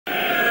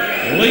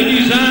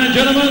Ladies and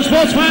gentlemen,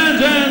 sports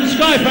fans and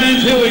Sky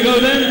fans, here we go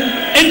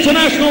then.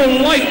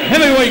 International Light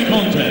Heavyweight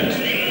Contest.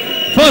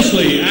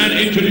 Firstly, and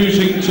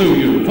introducing to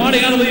you,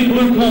 fighting out of the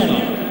blue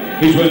corner.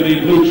 He's wearing the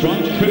blue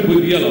trunks trimmed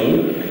with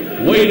yellow,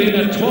 weighed in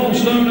at 12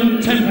 stone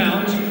and 10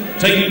 pounds,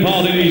 taking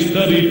part in his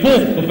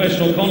 34th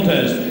professional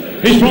contest.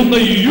 He's from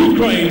the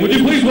Ukraine. Would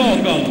you please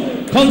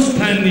welcome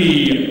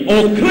Konstantin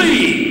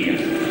Okhrey.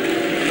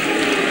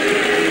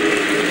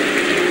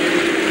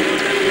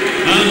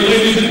 And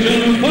ladies and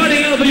gentlemen,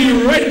 fighting out of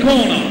the red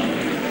corner.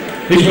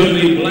 He's wearing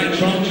the black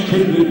trunks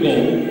trimmed with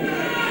gold,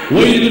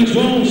 weighed in at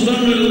 12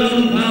 stone and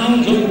 11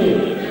 pounds a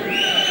quarter.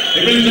 He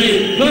brings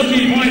a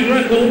 30-fight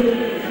record,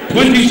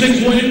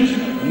 26 wins,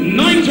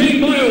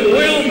 19 by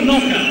way of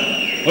knockout,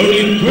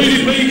 only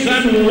 3 defeats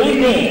and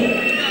 1 draw.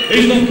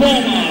 He's the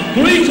former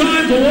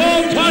 3-time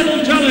world title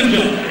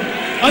challenger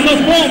and the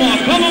former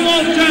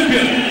Commonwealth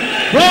champion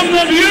from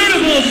the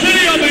beautiful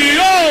city of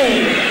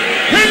York,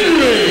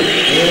 Henry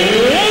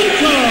Wharton.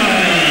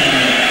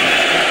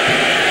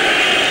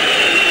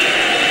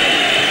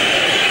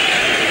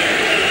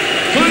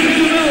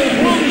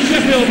 From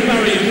Sheffield,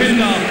 Barry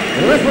Kinder,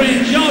 referee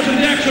in charge of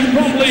the action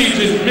from Leeds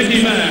is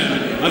Mickey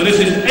Mann, and this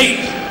is 8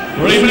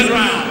 3-minute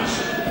rounds.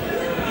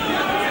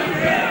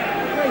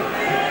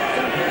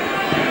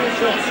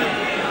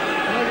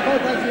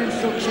 Both have your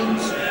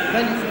instructions.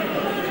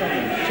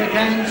 Shake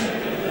hands.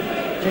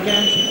 Shake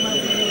hands.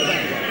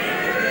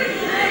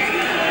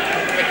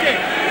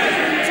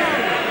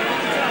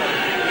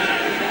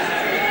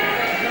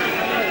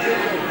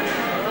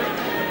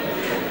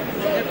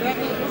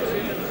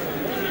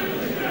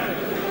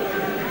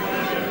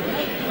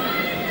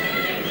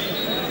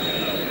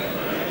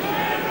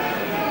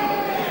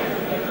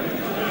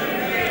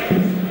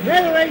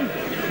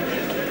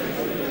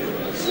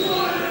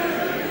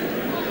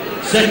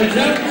 Seconds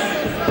out,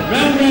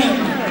 round one.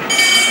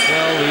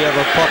 Well, we have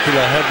a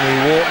popular Henry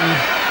Wharton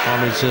on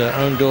his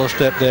own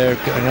doorstep there,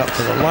 going up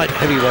to the light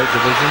heavyweight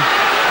division,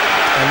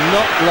 and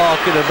not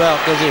larking about,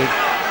 does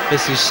he?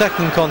 It's his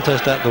second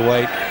contest at the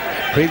weight,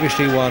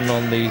 previously won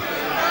on the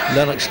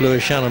Lennox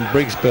Lewis Shannon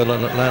Briggs bill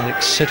in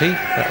Atlantic City.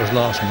 That was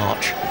last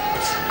March.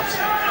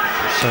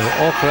 So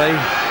Okhrey,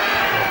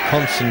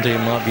 Konstantin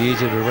might be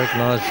easier to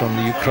recognise from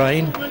the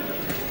Ukraine,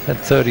 had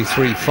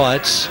 33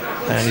 fights.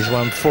 And he's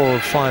won 4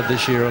 of 5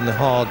 this year on the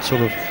hard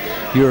sort of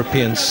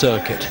European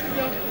circuit.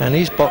 And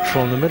he's boxed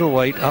from the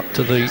middleweight up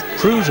to the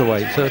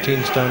cruiserweight,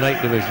 13 stone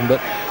 8 division. But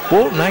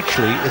Wharton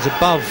actually is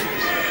above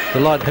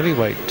the light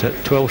heavyweight at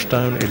 12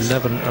 stone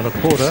 11 and a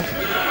quarter.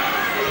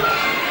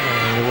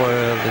 And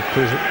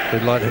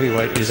the light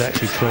heavyweight is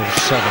actually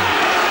 12-7.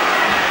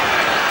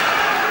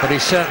 But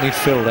he's certainly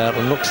filled out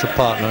and looks the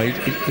part now.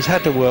 He's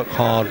had to work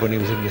hard when he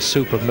was in the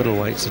super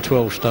middleweights, the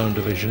 12 stone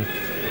division.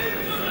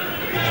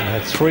 And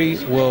had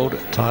 3 world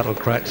title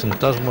cracks and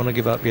doesn't want to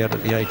give up yet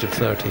at the age of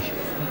 30.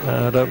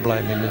 I don't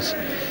blame him.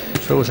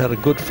 He's always had a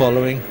good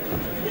following,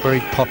 very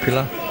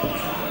popular,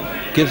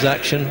 gives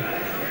action,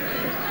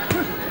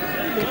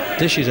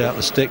 dishes out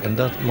the stick and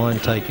doesn't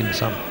mind taking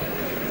some.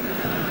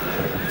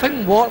 I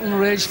think Wharton,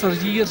 Reg, for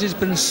years has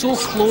been so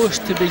close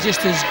to be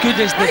just as good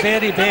as the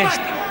very best.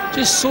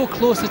 Just so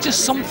close. There's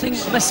just something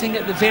missing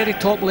at the very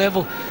top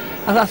level.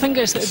 And I think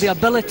it's the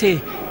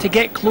ability to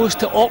get close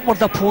to awkward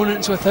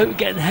opponents without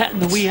getting hit in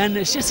the way in.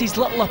 It's just his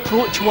little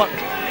approach work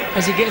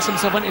as he gets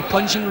himself into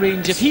punching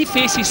range. If he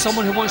faces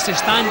someone who wants to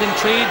stand and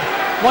trade,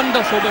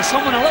 wonderful, but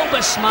someone a little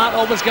bit smart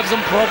always gives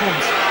him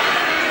problems.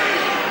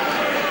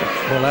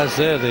 Well, as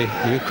there, the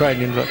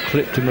Ukrainian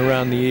clipped him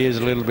around the ears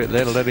a little bit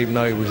there to let him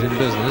know he was in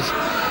business.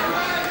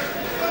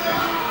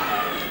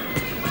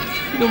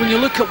 You know, when you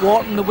look at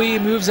Wharton, the way he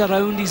moves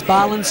around, his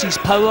balance, his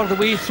power, the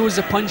way he throws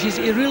the punches,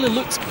 he really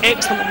looks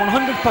excellent,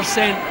 100%.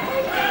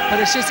 But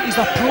it's just his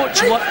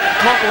approach, what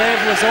top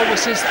level is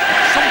always just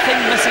something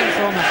missing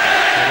from it.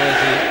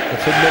 There's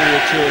the familiar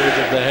cheers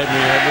of the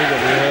Henry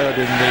that we heard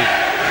in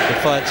the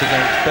fights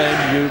against Ben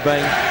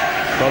Eubank,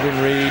 Robin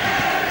Reed.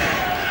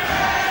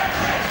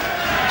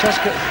 Just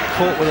get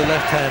caught with a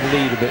left-hand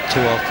lead a bit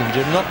too often,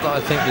 Jim. Not that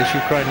I think this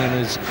Ukrainian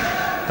is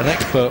an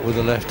expert with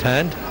the left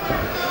hand,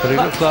 but he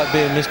looks like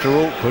being Mr.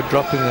 Awkward,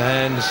 dropping the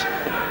hands.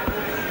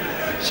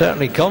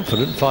 Certainly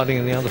confident, fighting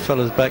in the other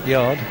fella's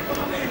backyard.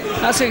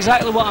 That's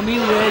exactly what I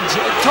mean, Reg.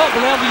 At top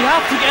level, you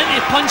have to get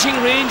into punching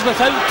range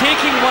without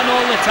taking one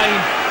all the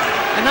time.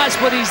 And that's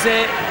what he's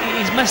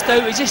missed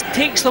out. He just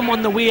takes them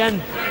on the way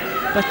in.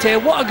 But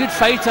what a good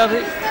fighter.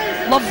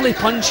 Lovely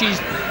punches,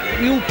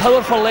 real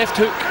powerful left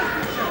hook.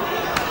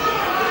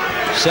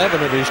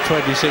 7 of his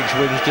 26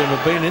 wins, Jim,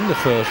 have been in the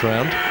first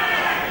round.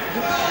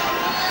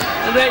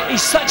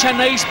 He's such a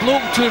nice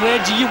bloke too,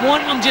 Reggie. You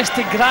want him just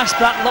to grasp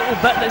that little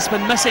bit that's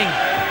been missing.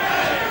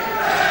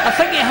 I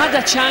think he had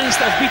a chance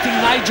of beating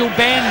Nigel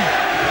Benn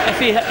if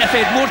he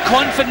had more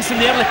confidence in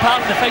the early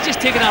part of the fight. Just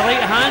taking a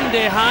right hand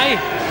high.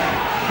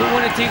 Don't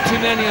want to take too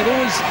many of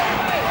those.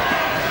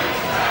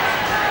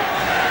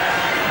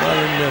 Well,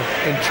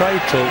 in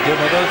trade talk, Jim,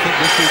 I don't think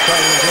this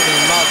Ukrainian's having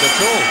mud at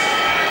all.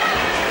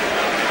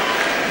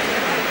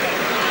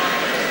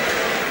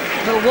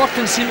 Well,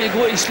 Wharton seemed to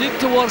go to sleep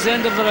towards the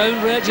end of the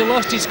round, Reg. He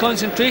lost his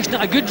concentration.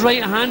 A good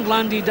right hand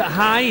landed at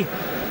high.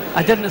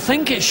 I didn't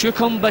think it shook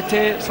him, but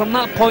from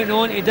that point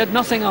on, he did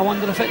nothing. I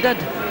wonder if it did.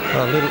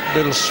 Well, a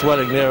little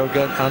swelling there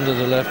under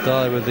the left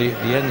eye with the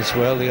end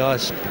swell, the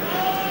ice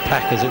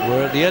pack, as it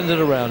were, at the end of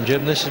the round,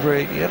 Jim. This is where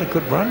he had a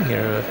good run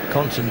here,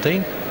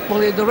 Konstantin. Well,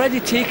 he'd already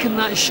taken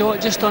that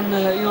shot just on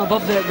the,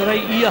 above the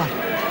right ear.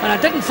 And I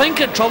didn't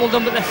think it troubled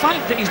him, but the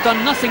fact that he's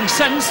done nothing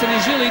since, and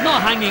he's really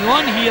not hanging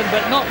on here,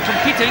 but not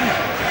competing,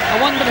 I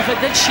wonder if it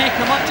did shake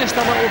him up just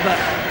a little bit.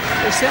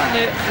 He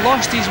certainly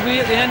lost his way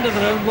at the end of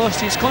the round,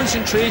 lost his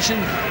concentration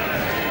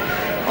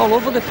all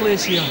over the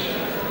place here.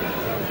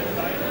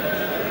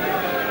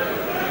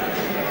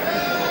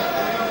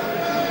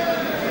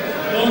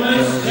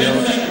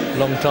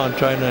 Long time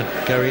trainer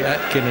Gary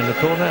Atkin in the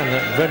corner, and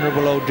that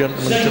venerable old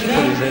gentleman just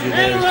put his head in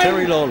there is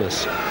Terry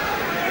Lawless.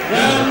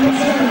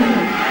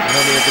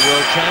 Many of the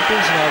world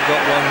champions, and I've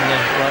got one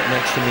right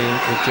next to me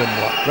with Jim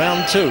Watt.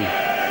 Round 2,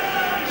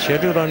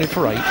 scheduled only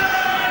for 8.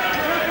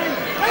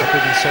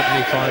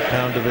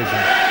 175-pound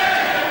division.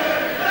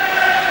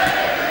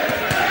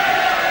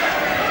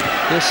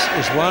 This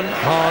is one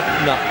hard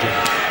nut, Jim.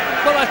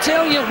 Well, I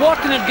tell you,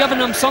 Wharton had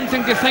given him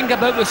something to think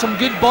about with some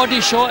good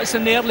body shots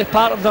in the early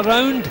part of the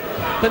round,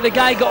 but the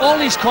guy got all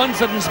his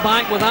confidence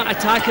back with that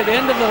attack at the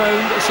end of the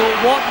round, so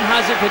Wharton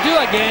has it to do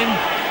again.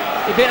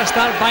 He better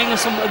start banging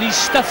some of these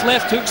stiff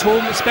left hooks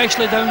home,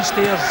 especially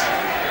downstairs.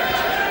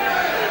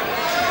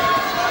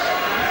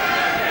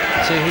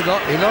 See, he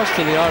lost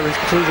to the Irish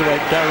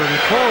cruiserweight Darren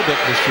Corbett,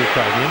 this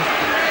Ukrainian.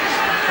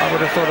 I would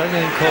have thought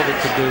anything Corbett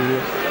could do,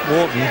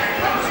 Wharton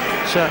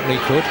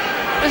certainly could.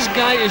 This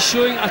guy is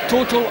showing a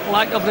total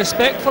lack of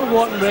respect for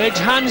Wharton, Reg.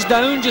 Hands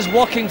down, just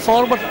walking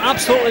forward,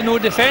 absolutely no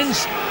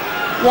defence.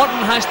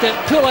 Wharton has to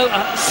pull out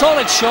a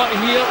solid shot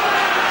here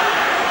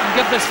and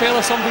give this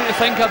fella something to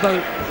think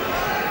about.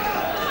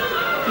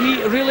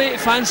 He really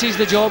fancies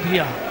the job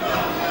here.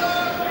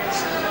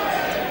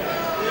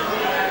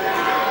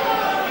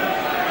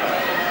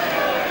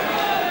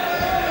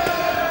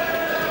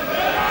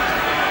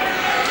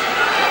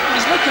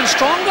 He's looking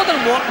stronger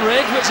than Wharton,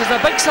 Reg, which is a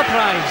big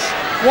surprise.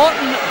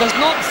 Wharton does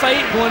not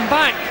fight going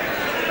back.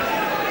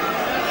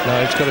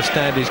 No, he's got to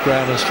stand his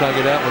ground and slug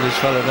it out with his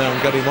fella now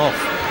and get him off.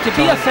 To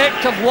be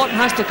effective, Wharton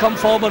has to come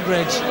forward,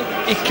 Reg.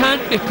 He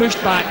can't be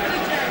pushed back.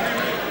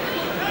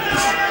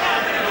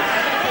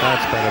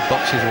 That's better,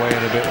 boxes away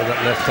in a bit with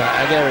that left hand.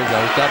 And there he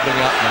goes,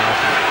 doubling up now.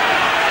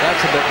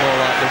 That's a bit more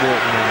like the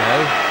Wharton, you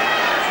know.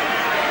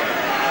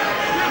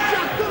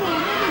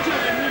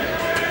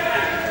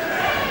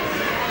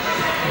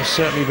 He's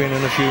certainly been in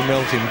a few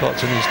melting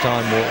pots in his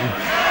time, Wharton.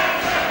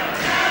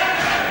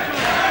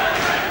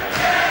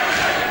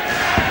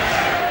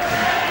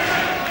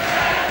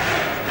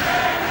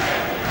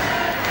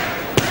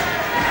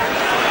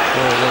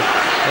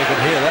 They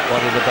could hear that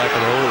one in the back of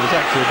the hall. It was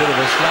actually a bit of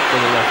a slap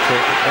with the left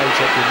foot that made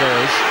such a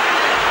noise.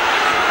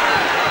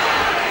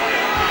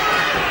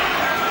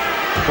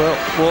 Well,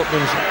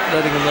 Wharton's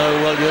letting him know,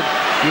 well,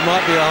 you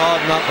might be a hard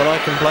nut, but I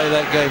can play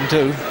that game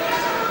too.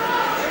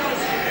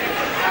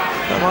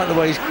 I like the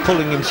way he's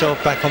pulling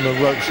himself back on the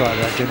ropes like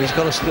that, Jim. He's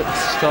got to start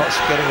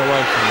getting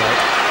away from that.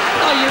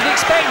 No, you'd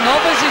expect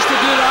novices to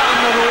do that on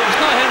the ropes.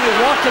 Not Henry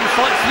Wharton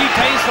fought 3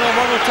 times for a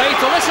world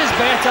title. This is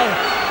better.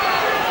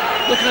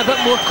 Looking a bit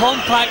more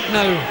compact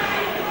now.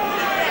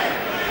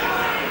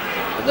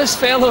 But this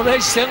fellow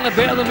is certainly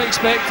better than we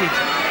expected.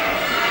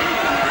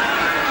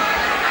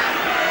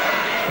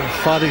 He'll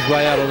fight his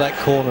way out of that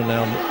corner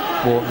now,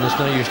 Wharton. There's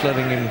no use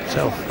letting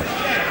himself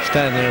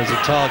stand there as a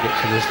target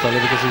for this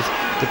fellow, because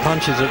the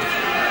punches are,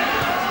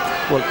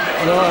 well,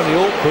 not only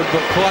awkward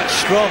but quite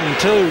strong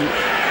too.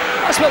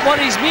 That's what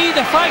worries me,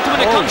 the fact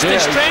when it comes to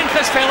strength,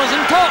 this fella's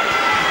on top.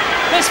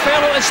 This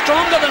fellow is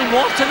stronger than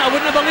Wharton. I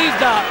wouldn't have believed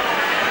that.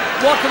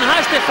 Wharton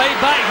has to fight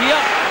back here.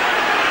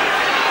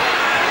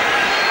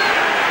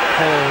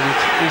 Oh,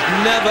 he's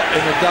never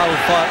in a dull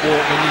fight,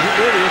 Wharton. He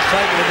really is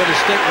taking a bit of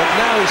stick, but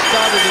now he's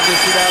started to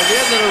dish it out at the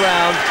end of the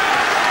round.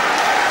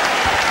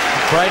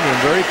 Ukrainian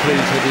very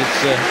pleased with his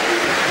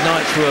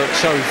night's work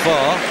so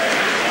far.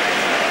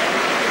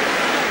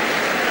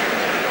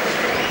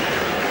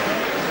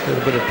 A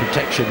little bit of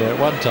protection there. At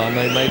one time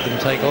they made them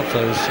take off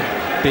those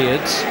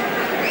beards.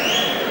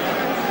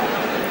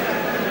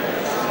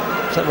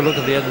 Let's have a look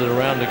at the end of the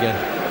round again.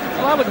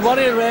 Well, I would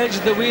worry, Reg,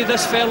 the way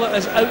this fella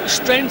is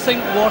out-strengthening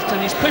Wharton.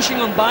 He's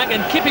pushing him back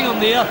and keeping him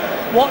there.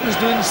 Wharton's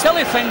doing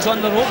silly things on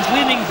the ropes,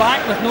 leaning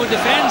back with no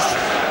defence.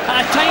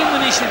 At a time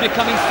when he should be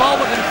coming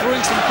forward and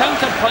throwing some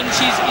counter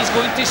punches, he's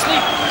going to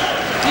sleep.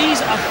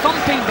 These are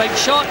thumping big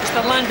shots.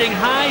 They're landing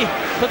high,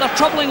 but they're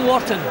troubling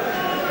Wharton.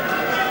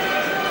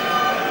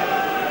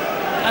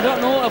 I don't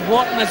know if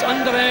Wharton has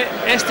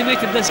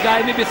underestimated this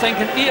guy, maybe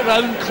thinking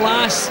 8-round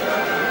class,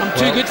 I'm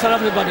too good for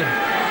everybody.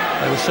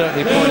 They were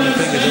certainly pointing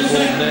fingers at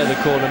Wharton there, the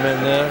corner men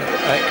there,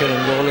 Atkin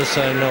and Lawless,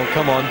 saying, no,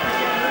 come on,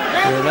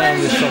 you're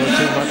allowing this fella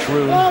too much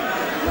room.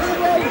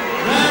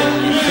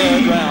 In the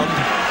 3rd round.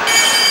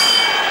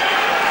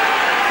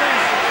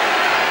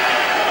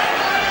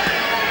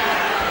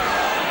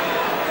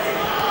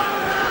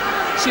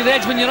 See,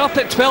 Reg, when you're up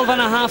at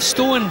 12.5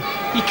 stone,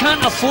 you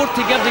can't afford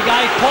to give the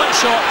guy pot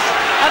shots.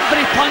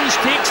 Every punch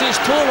takes its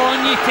toll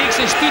on you, takes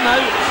the steam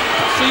out,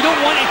 so you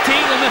don't want to take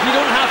them if you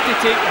don't have to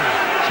take them.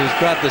 So he's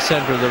grabbed the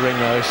centre of the ring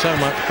though. He's so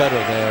much better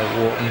there,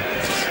 Wharton.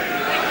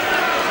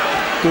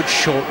 Good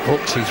short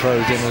hooks he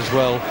throws in as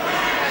well.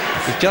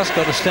 He's just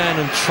got to stand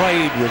and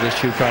trade with this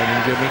Ukrainian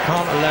Jim. He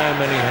can't allow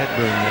him any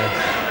headroom there.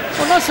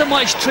 Well, not so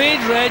much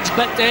trade, Reg,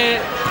 but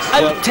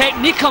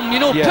out-technique him, you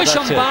know, push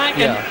him back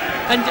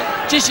and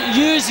just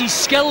use his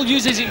skill,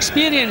 use his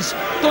experience.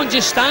 Don't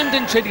just stand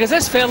and trade, because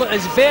this fellow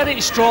is very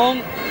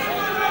strong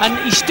and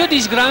he stood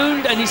his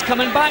ground and he's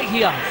coming back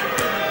here.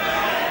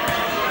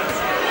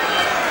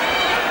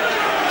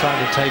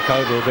 Trying to take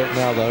over a bit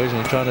now though,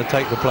 isn't he? Trying to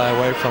take the play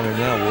away from him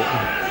now,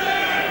 Wharton.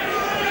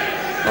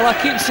 Well, I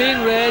keep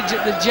saying, Reg,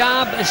 the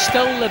jab is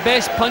still the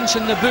best punch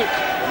in the book,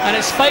 and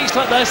it's fights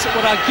like this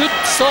where a good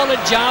solid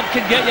jab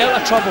can get you out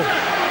of trouble.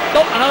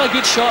 Oh, another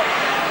good shot.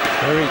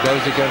 There he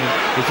goes again.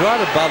 He's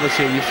right above us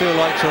here. You feel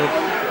like sort of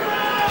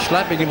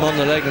slapping him on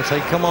the leg and say,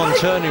 come on,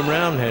 turn him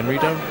round, Henry.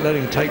 Don't let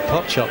him take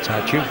pot shots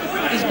at you.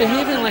 He's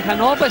behaving like a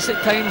novice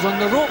at times on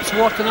the ropes,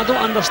 Wharton. I don't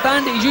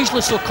understand it. He's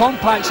usually so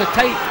compact, so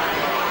tight.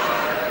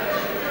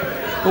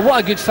 But what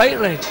a good fight,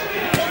 Reg.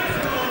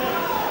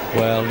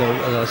 Well,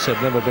 as I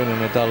said, never been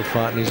in a dull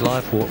fight in his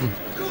life, Wharton.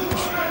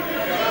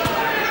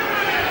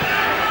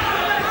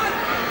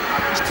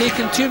 He's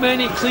taken too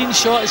many clean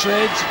shots,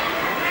 Reg.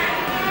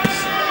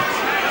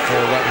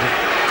 Oh, that was a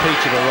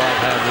peach of a right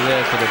hander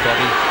there for the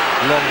body.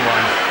 Long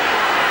one.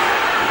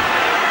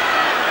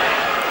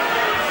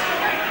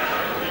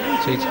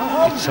 See, he's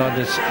trying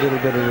this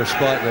little bit of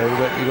respite there.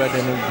 He went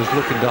in and was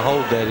looking to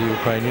hold there, the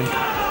Ukrainian.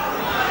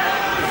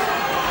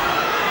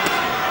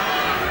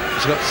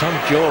 He's got some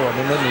jaw on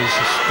him, and he's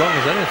as strong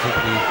as anything,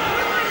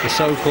 the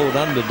so-called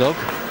underdog.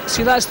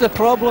 See, that's the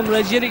problem,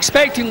 Reg. You're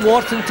expecting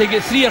Wharton to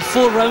get 3 or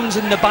 4 rounds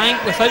in the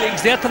bank without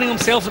exerting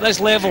himself at this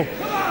level.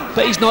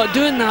 But he's not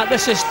doing that.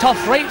 This is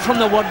tough right from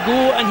the word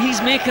go, and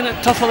he's making it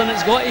tougher than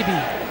it's got to be.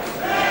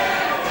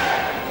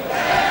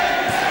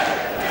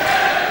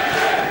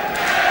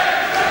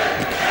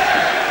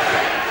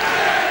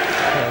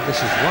 Well,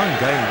 this is one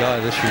game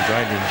guy, this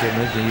Ukrainian Jim,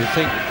 isn't he? You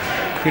think,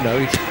 you know,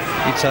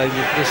 he'd say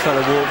this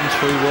fellow Wharton's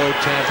 3 world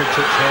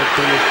championships, held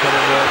 3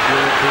 Commonwealth,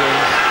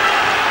 Europeans,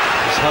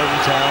 his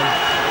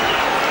hometown.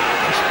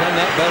 Just when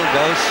that bell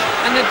goes.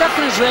 And the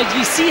difference, Reg,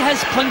 you see his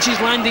punches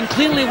landing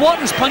cleanly.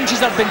 Wharton's punches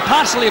have been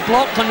partially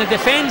blocked on the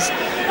defence,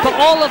 but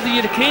all of the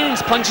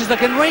Ukrainians' punches are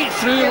going right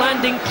through,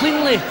 landing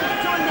cleanly,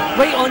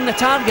 right on the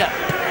target.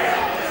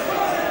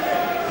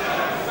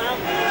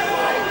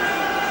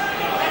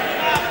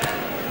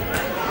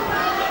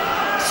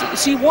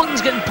 See,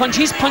 Wharton's getting punched.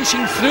 He's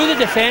punching through the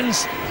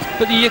defence,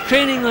 but the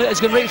Ukrainian is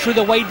going right through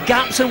the wide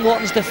gaps in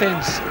Wharton's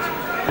defence.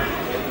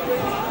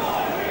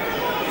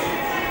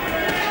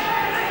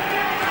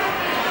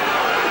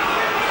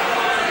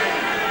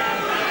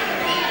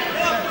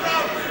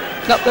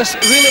 Look, this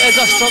really is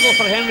a struggle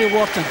for Henry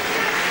Wharton.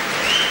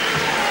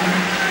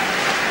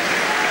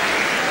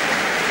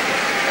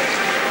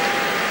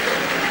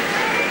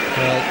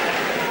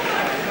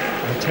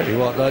 I'll tell you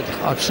what,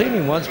 I've seen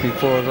him once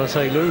before, as I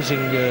say, losing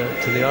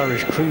to the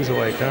Irish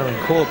cruiserweight Darren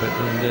Corbett,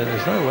 and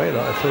there's no way that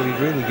I thought he'd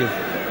really give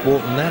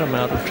Wharton that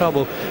amount of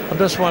trouble. I'm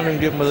just wondering,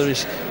 given whether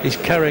he's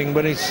carrying,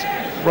 when he's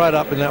right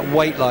up in that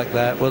weight like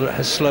that, whether it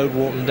has slowed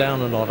Wharton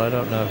down or not, I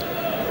don't know.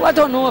 Well, I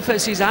don't know if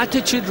it's his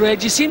attitude,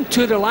 Reg. He seemed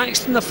too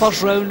relaxed in the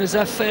first round, as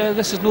if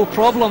this is no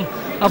problem.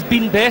 I've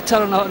been better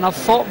and I've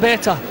fought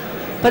better.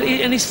 But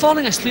he's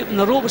falling asleep in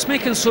the ropes,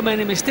 making so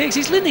many mistakes.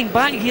 He's leaning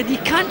back here. You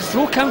can't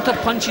throw counter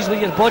punches with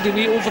your body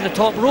weight over the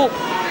top rope.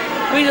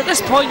 I mean, at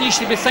this point you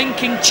should be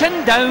thinking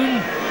chin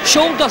down,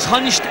 shoulders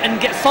hunched, and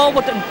get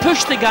forward and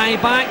push the guy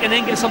back and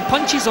then get some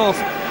punches off.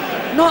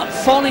 Not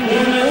falling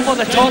over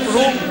the top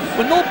rope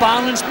with no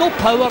balance, no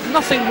power,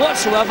 nothing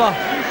whatsoever,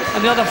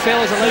 and the other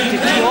fella's allowed to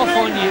tee off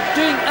on you,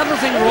 doing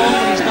everything wrong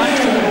when he's back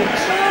to the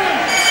ropes.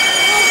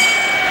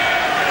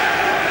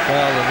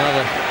 Well,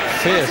 another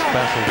fierce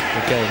battle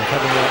again,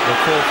 coming out the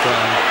 4th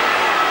round.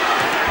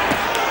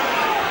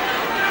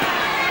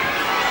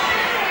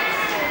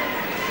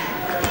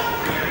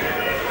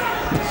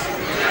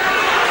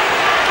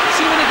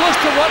 See, when he goes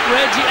to work,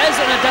 Reggie is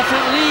in a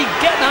different league.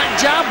 Get that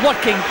jab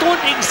working.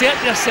 Don't exert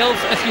yourself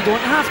if you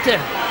don't have to.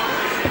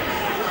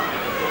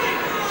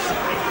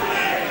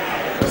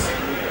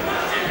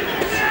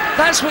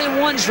 That's what he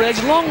wants, Reg.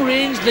 Long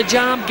range, the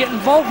jab, get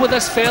involved with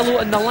this fellow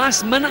in the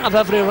last minute of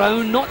every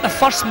round, not the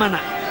first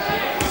minute.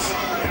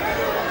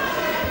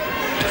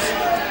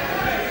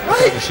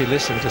 Obviously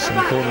listened to some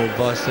corner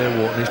advice there,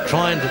 Wharton. He's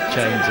trying to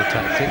change the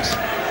tactics.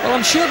 Well,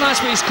 I'm sure that's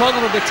what his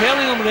corner will be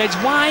telling him, Reg.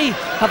 Why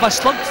have a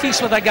slug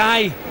feast with a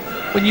guy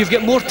when you've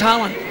got more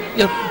talent?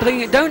 You're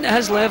bringing it down to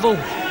his level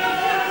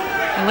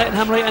and letting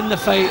him right in the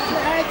fight.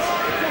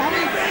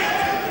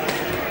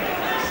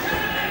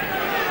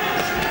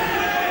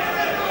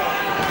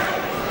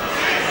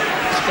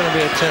 It's going to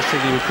be a test of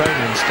the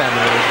Ukrainian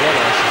stamina as well,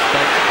 I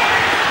suspect.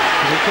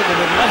 He could have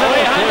been...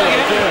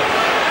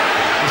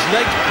 He's His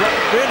legs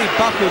really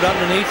buckled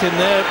underneath him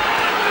there,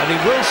 and he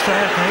will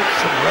start to hit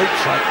some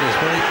ropes like this.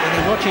 When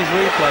he watches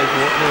replays,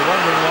 you're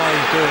wondering why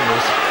he's doing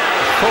this.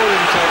 He's pulled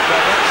himself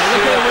back.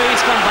 Look at the way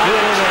he's come back.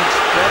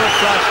 What a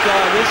flash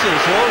guy this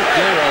is. Oh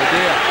dear, oh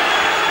dear.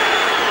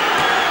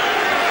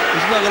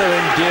 He's not going to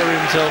endear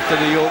himself to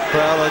the York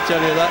crowd, I tell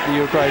you that, the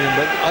Ukrainian,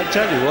 but I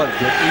tell you what,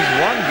 he's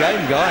one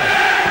game guy.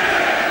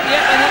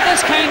 Yeah, and at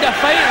this kind of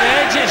fight,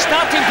 Reg, it's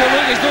starting to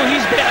look as though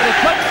he's better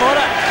equipped for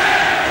it.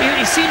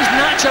 He seems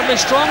naturally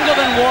stronger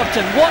than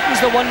Wharton. Wharton's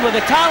the one with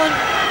the talent,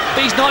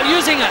 but he's not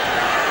using it.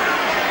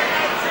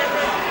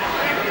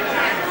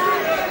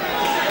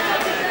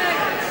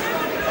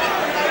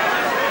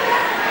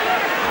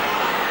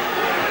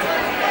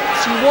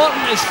 See,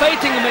 Wharton is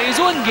fighting him at his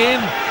own game.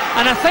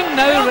 And I think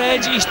now,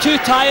 Reg, he's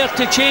too tired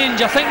to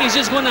change. I think he's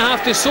just going to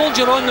have to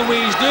soldier on the way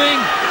he's doing.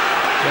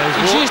 Yeah,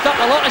 he's used up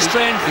a lot of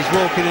strength. He's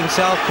walking in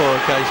southpaw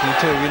occasionally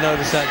too. You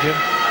notice that, Jim?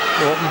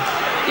 Wharton?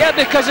 Yeah,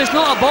 because it's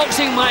not a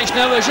boxing match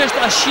now. It's just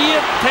a sheer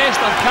test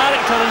of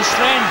character and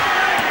strength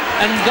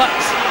and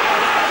guts.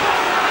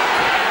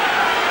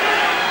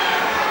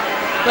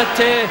 But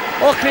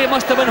Okhrey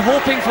must have been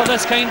hoping for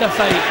this kind of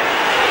fight.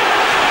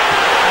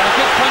 And a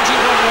good punching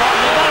from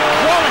Wharton.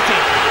 Quality.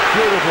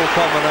 Beautiful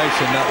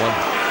combination, that one.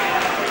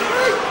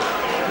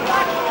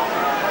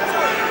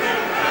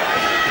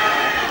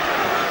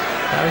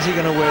 How is he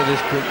going to wear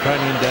this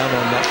Ukrainian down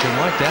on that team?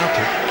 I doubt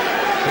it.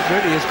 It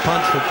really is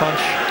punch for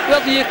punch. Well,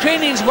 the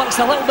Ukrainian's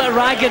works a little bit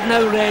ragged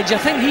now, Reg. I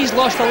think he's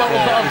lost a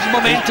little bit of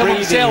momentum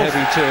himself. He's breathing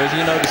heavy too. Have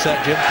you noticed that,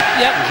 Jim?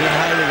 Yep. He's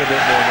inhaling a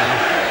bit more now.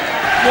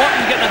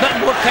 Wharton getting a bit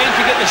more time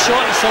to get the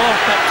shots off,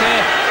 but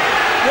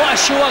what a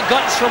show of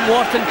guts from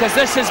Wharton, because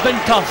this has been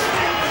tough.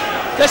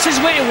 This is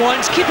what he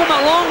wants. Keep him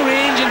at long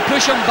range and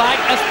push him back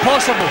if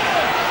possible.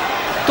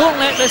 Don't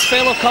let this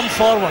fellow come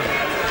forward.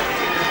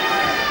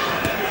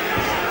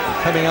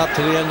 Coming up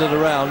to the end of the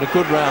round, a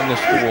good round this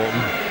for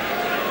Wharton.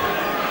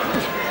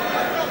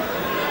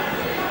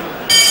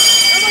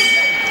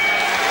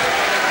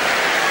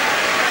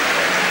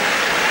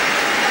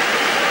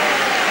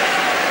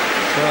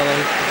 Well,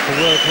 the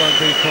words won't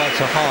be quite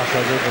so harsh, I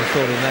would have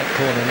thought, in that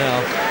corner now.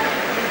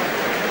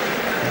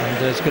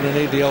 And it's going to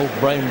need the old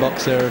brain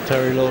box there of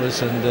Terry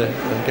Lawless and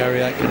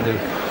Gary Atkin to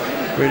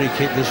really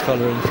keep this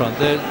fella in front.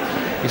 There,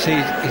 you see,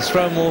 he's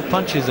thrown more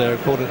punches there,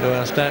 according to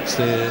our stats,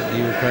 the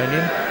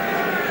Ukrainian.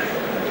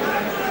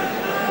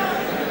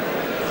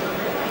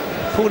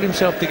 Pulled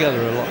himself together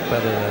a lot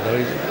better there, though.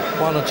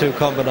 He's one or two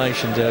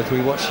combinations there as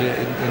we watch it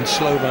in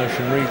slow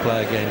motion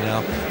replay again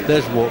now.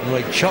 There's Wharton,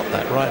 he chopped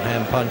that right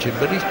hand punch in,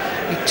 but he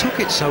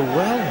took it so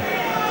well.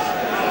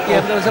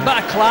 Yeah, there was a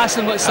bit of class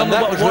in what some of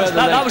what was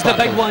that was the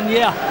big one,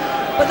 yeah.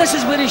 But this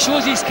is where he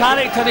shows his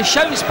character. He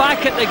shouts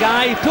back at the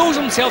guy, pulls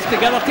himself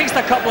together, takes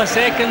a couple of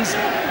seconds,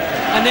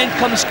 and then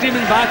comes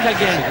screaming back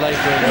again.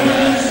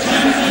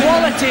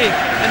 Quality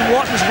in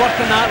Wharton's work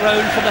in that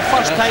round for the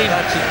first time.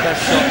 That's his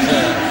best shots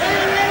there.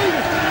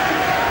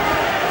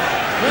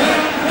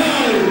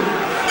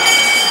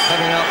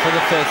 Coming up for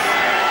the fifth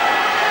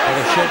of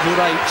the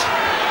scheduled 8.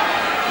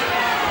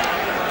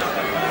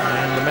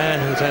 And the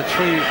man who's had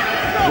 3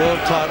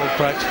 world title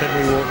cracks,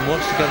 Henry Wharton,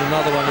 wants to get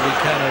another one if he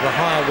can at a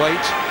higher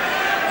weight.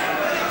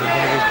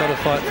 He's got to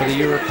fight for the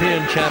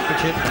European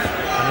Championship,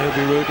 and he'll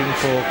be rooting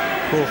for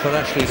Crawford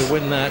Ashley to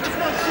win that.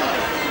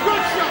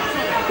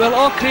 Well,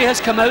 Okhrey has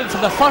come out for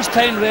the first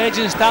time, Reg,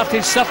 and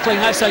started circling.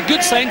 That's a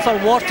good sign for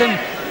Wharton.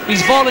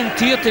 He's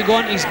volunteered to go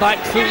on his back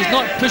foot. He's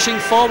not pushing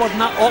forward in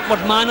that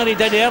awkward manner he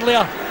did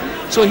earlier.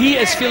 So he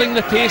is feeling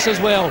the pace as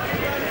well.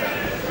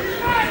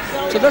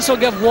 So this will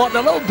give Wharton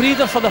a little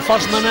breather for the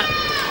first minute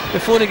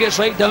before he gets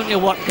right down to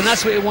work, and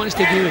that's what he wants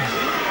to do.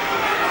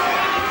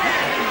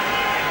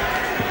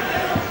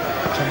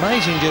 It's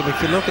amazing, Jim,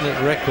 if you're looking at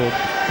the record.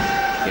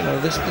 You know,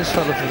 this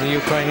fellow from the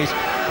Ukraine, he's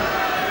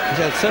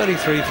had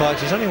 33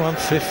 fights. He's only won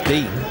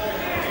 15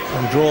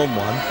 and drawn 1.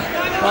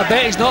 Well, I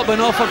bet he's not been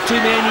offered too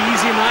many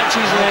easy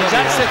matches, Reg.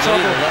 That's the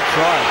trouble. That's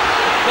right.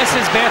 This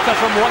is better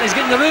from Wharton. He's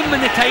getting the room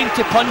and the time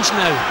to punch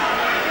now.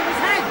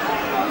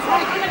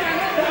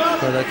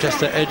 Well, just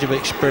the edge of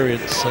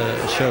experience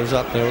shows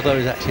up there. Although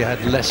he's actually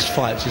had less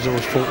fights, he's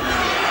always fought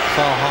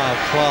far higher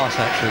class,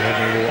 actually,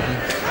 Henry Wharton.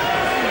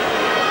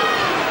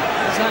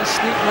 Is that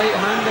sneak right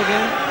hand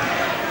again?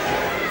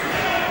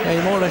 Yeah,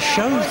 he more or less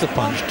shows the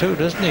punch too,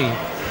 doesn't he,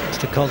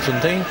 Mr.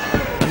 Konstantin?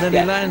 And then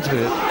he lands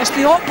with it. It's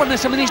the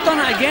awkwardness. I mean, he's done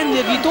it again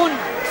there. You don't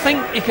think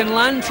he can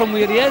land from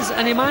where he is,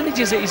 and he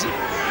manages it. He's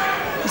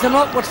an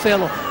awkward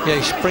fellow. Yeah,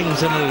 he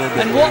springs in a little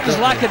bit. And Wharton's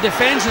lack of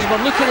defence, as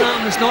we're looking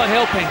at him, is not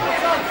helping.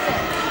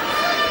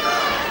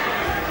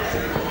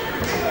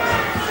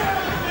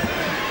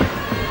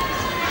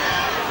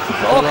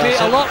 Okhrey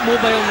a lot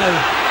mobile now.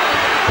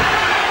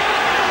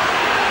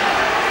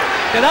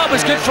 Yeah, that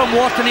was good from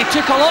Wharton. He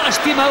took a lot of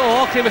steam out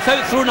of Okhrey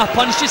without throwing a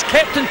punch. Just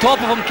kept on top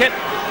of him, kept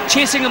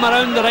chasing him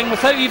around the ring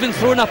without even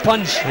throwing a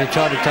punch. He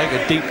tried to take a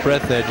deep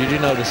breath there. Did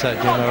you notice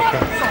that, Jim Okhrey?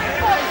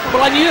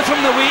 Well, I knew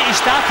from the way he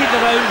started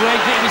the round, Greg,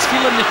 that he was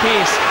feeling the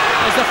pace.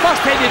 It's the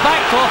first time he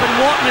backed off, and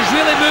Wharton is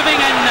really moving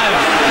in now.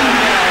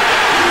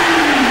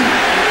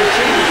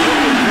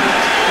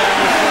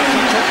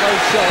 block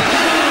those shots.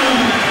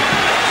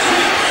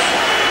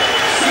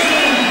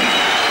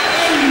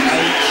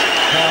 8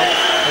 count.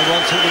 He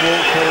wants him to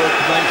walk forward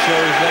to make sure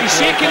his legs. He's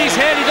shaking his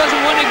head. He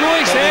doesn't want to go.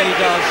 He said. He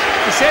does.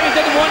 He said he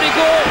didn't want to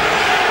go.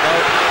 No.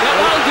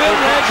 That'll do it,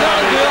 Reg.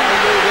 That'll do it.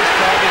 This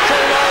time. It's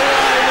all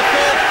over in the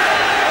fifth.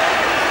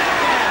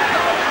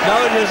 No,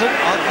 it isn't.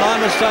 My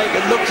mistake.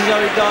 It looks as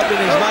though he dived in.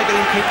 He's making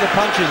him keep the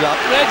punches up.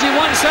 Reggie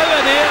wants out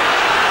of there.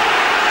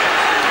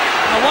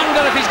 I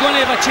wonder if he's going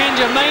to have a change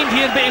of mind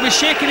here, but he was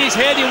shaking his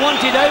head. He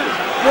wanted out.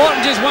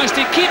 Wharton just wants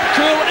to keep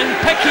cool and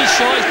pick his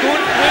shots. Don't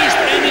waste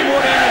any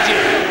more energy.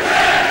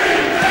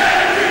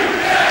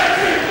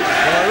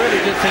 Well, I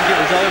really did think it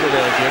was over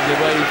there, Jim, the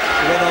way he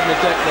went on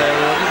the deck there.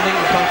 I didn't think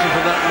the punches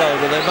were that low,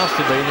 but they must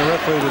have been. The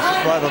referee was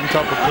right on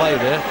top of play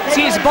there.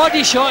 See, it's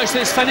body shots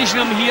that's finishing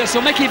him here,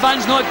 so Mickey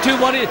Van's not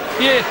too worried.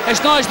 Yeah,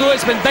 it's not as though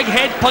it's been big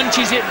head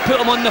punches that put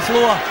him on the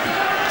floor.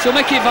 So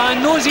Mickey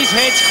Van knows his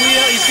head's clear.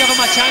 He's given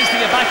him a chance to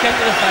get back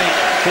into the fight.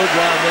 Good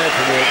round there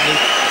for Wharton.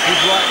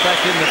 He's right back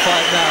in the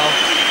fight now.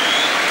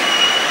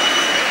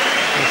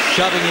 He's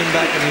shoving him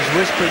back and he's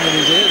whispering in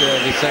his ear there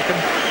every second.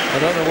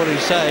 I don't know what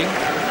he's saying.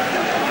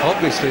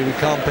 Obviously we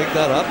can't pick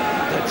that up.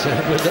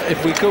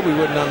 If we could, we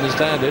wouldn't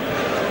understand it.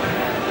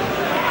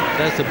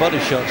 There's the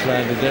body shots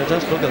landed there.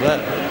 Just look at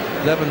that.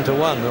 11-1,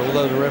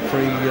 although the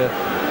referee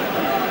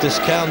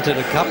discounted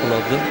a couple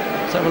of them.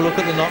 Let's have a look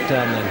at the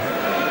knockdown then.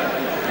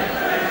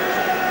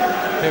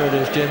 Here it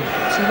is, Jim.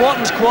 So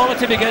Wharton's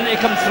quality beginning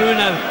to come through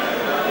now.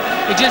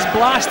 He just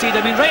blasted.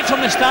 I mean, right from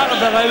the start of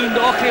the round,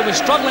 Okhrey was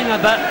struggling a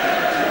bit.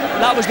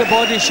 That was the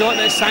body shot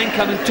that sank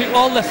him and took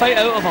all the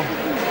fight out of him.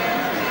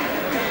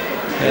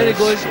 There he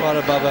goes. Right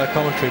above our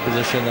commentary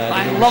position there.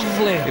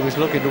 Lovely. He was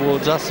looking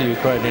towards us, the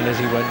Ukrainian, as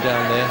he went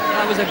down there.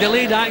 That was a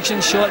delayed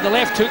action shot. The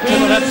left hook to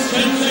the ribs,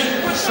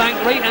 sank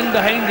right in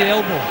behind the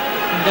elbow,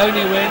 and down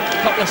he went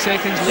a couple of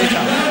seconds later.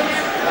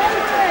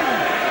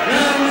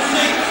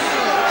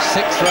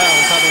 Sixth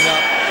round coming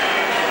up,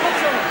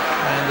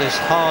 and this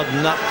hard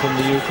nut from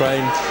the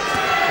Ukraine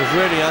was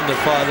really under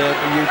fire there,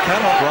 but you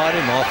cannot ride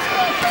him off.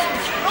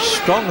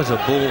 Strong as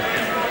a bull.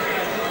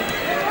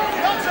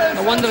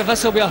 I wonder if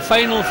this will be a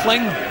final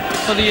fling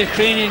for the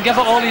Ukrainian. Give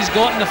it all he's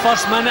got in the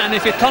first minute, and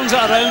if he turns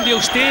it around,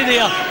 he'll stay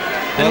there.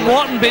 And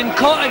Wharton being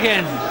caught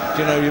again.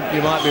 You know,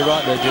 you might be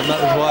right there, Jim. That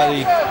was why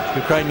the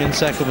Ukrainian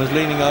second was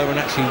leaning over and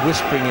actually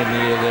whispering in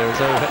the ear there, as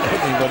though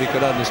anybody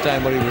could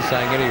understand what he was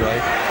saying anyway.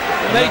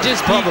 May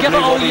just be, give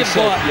it all you've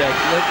got. Yeah,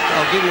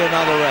 I'll give you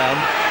another round,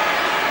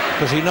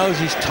 because he knows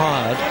he's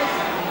tired.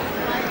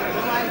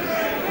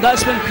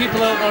 That's when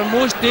people are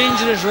most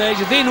dangerous, Reg.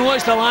 If they know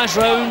it's the last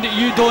round,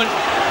 you don't.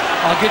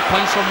 A good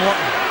punch from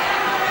Wharton.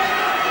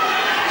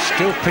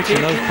 Still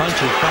pitching those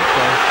punches back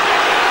there.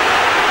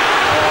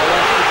 Oh,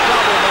 that's the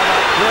double that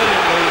up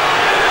brilliantly.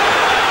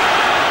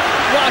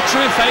 What a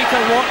true fighter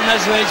Wharton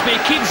is, Reg, but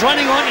he keeps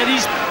running onto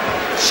these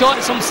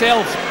shots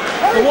himself.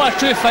 But what a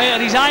true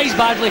fighter, his eyes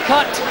badly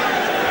cut.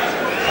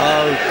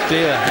 Oh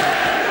dear,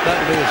 that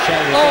would be a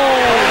shame. Oh!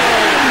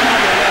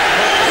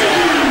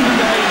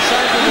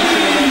 Same position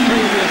in that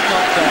previous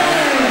knockdown.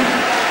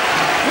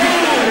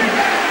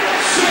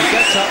 He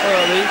gets up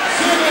early.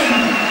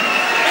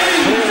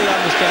 Clearly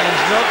understands,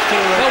 nods to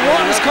the referee. But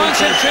Wharton's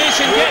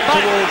concentration, get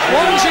back.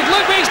 Wharton should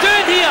look what he's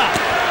doing here.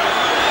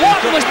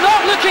 Wharton was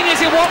not looking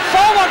as he walked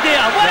forward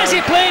there. What is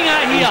he playing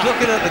at here? He's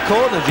looking at the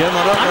corner, Jim.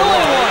 I don't know he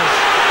why. was.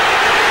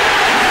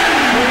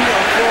 3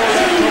 or 4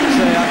 left hooks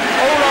there.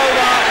 All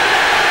over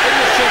in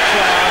the sixth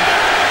round.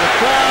 The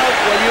crowd,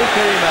 well, you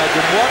can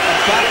imagine what a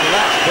battle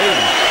that's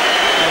been.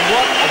 And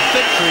what a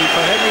victory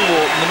for Henry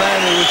Wharton, the man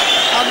who was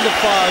under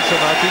fire so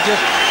much. He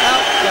just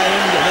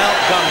outgamed and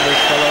outgunned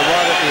this fellow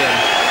right at the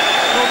end.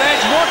 Well,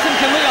 Reg, Wharton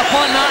can look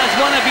upon that as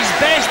one of his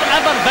best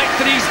ever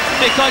victories,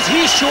 because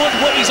he showed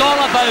what he's all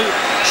about.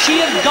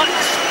 Sheer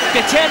guts,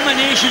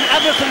 determination,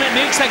 everything that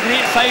makes a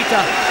great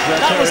fighter.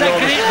 That was a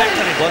great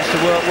victory. Wants to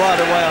work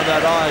right away on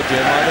that eye,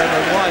 Jim. I don't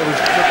know why he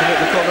was looking at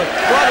the corner.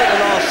 Right at the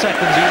last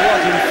seconds, he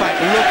was in fact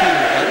looking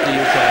at the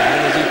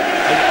Ukrainian.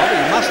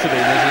 He must have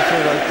been as he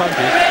threw those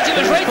punches. Reg, it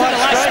was right at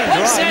the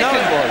last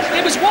second.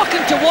 He was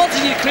walking towards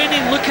the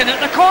Ukrainian, looking at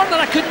the corner.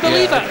 I couldn't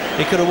believe it.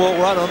 He could have walked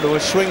right onto a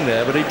swing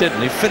there, but he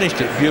didn't. He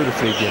finished it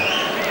beautifully, Jim.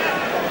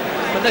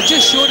 But they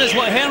just showed us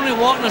what Henry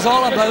Wharton is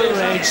all about,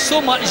 Reg. So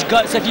much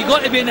guts. If you've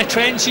got to be in the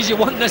trenches, you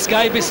want this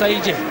guy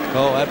beside you.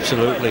 Oh,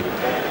 absolutely.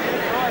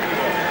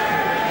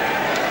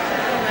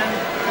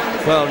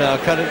 Well, now,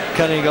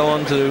 can he go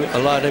on to a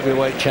light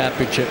heavyweight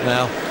championship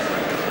now?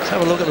 Let's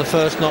have a look at the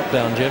first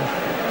knockdown, Jim.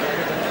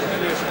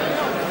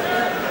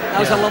 That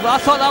was a lovely. I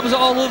thought that was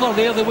all over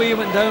there, the way he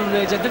went down,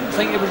 Reg. I didn't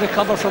think he would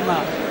recover from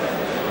that.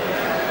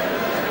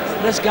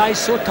 This guy's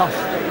so tough.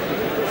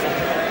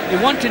 He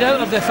wanted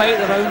out of the fight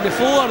the round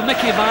before.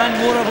 Mickey Van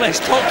more or less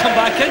talked him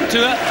back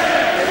into it,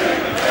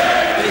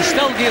 but he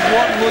still gave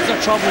Wharton loads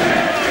of trouble.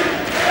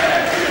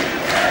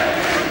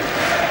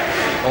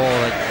 Oh,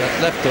 that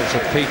left hook's a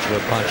peach of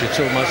a punch.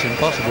 It's almost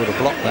impossible to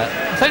block that.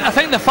 I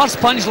think the first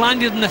punch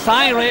landed in the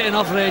thigh right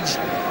enough, Reg.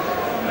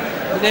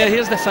 But there,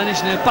 here's the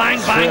finish now. Bang,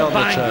 bang, Three on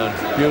bang. the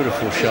turn.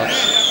 Beautiful shot.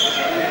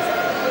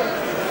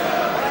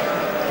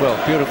 Well,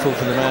 beautiful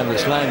for the man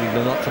that's landing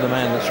them, not for the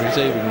man that's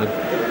receiving them.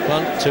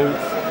 1, 2,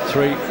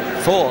 3,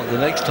 4. The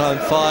next time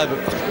 5.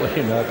 What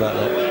do you know about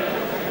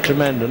that?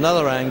 Tremendous.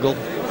 Another angle.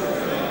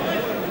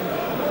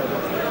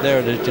 There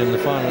it is in the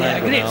final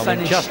angle. Great now.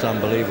 finish. Just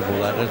unbelievable,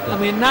 that, isn't it? I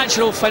mean,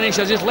 natural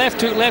finisher, just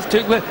left hook, left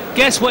hook. Well,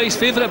 guess what his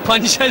favourite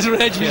punch is,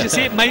 Reg? You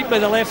say it might be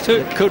the left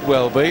hook. It could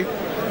well be.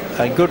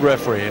 And good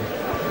refereeing.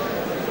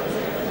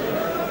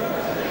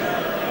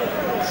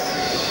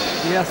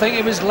 Yeah, I think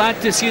he was glad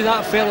to see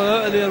that fella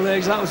out of there,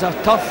 Reg. That was a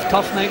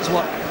tough night's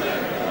work.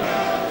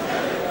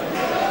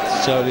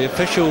 So the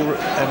official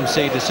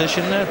MC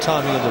decision now,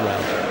 timing of the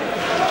round.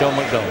 John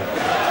McDonald.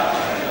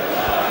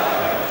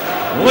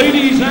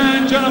 Ladies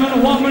and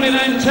gentlemen, 1 minute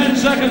and 10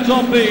 seconds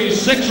of the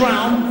 6th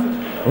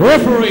round.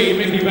 Referee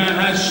Mickey Van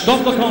has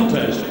stopped the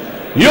contest.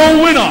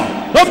 Your winner,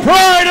 the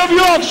Pride of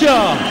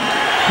Yorkshire,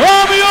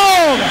 from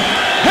York,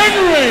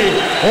 Henry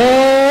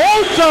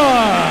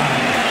Wharton.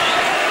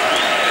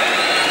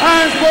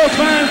 And sports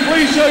fans,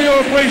 please show your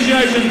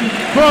appreciation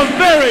for a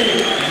very,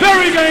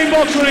 very game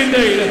boxer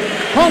indeed,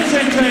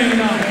 Konstantin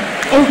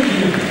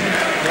Okhrey.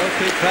 We'll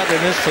keep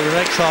cutting this for the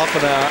next half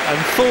an hour, and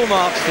full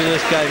marks for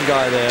this game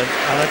guy there,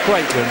 and a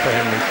great win for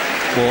Henry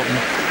Wharton.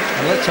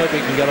 And let's hope he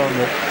can get on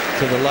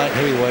to the light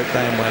heavyweight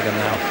bandwagon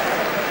now.